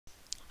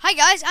Hi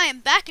guys, I am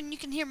back and you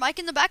can hear Mike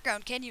in the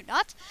background, can you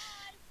not?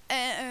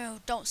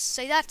 Don't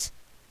say that.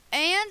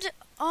 And,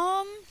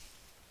 I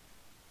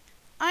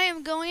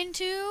am going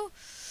to...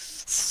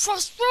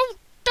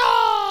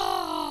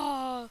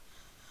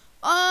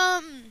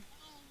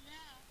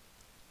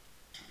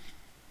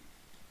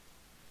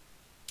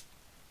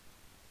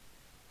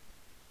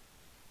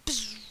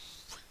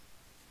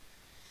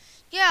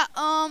 Yeah,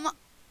 I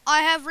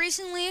have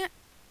recently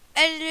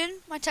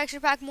edited my texture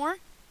pack more.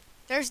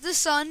 There's the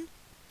sun.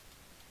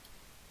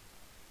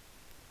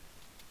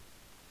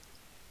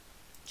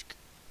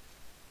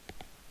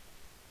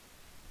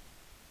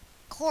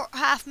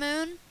 Half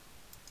moon.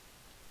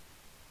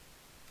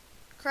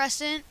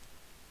 Crescent.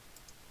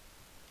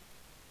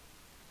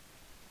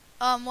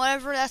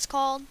 Whatever that's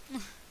called.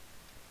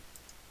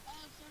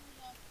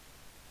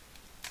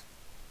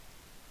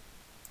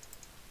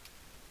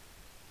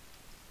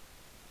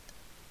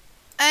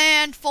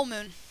 And full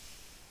moon.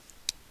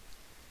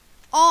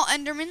 All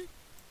Enderman.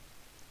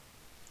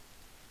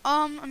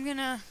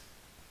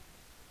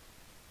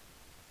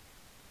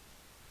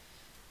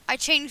 I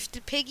changed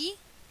to Piggy.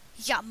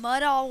 He got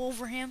mud all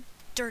over him.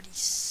 Dirty,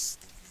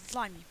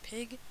 slimy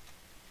pig.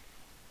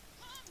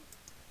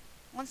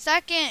 1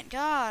 second.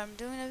 God, I'm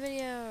doing a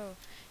video.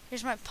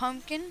 Here's my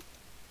pumpkin.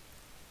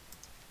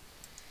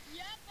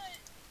 Yeah, but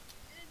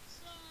it's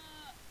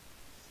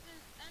the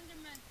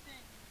Enderman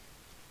thing.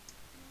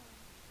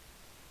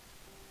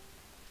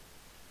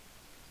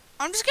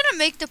 I'm just gonna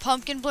make the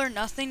pumpkin blur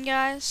nothing,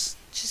 guys.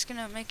 Just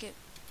gonna make it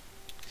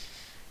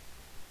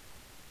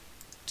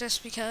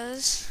just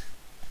because.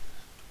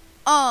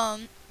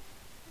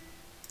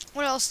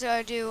 What else did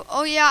I do?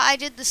 Oh yeah, I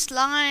did the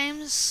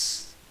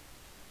slimes.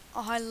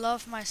 Oh, I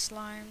love my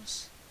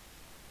slimes.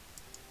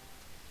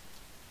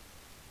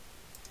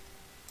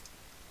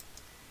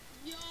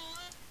 Yo,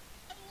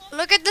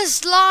 Look at the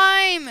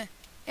slime.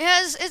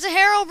 It's a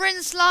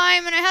Herobrine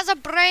slime and it has a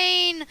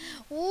brain.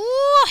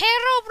 Ooh,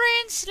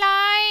 Herobrine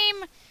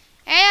slime.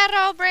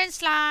 Herobrine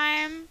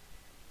slime.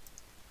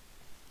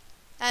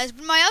 That has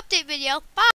been my update video. Bye.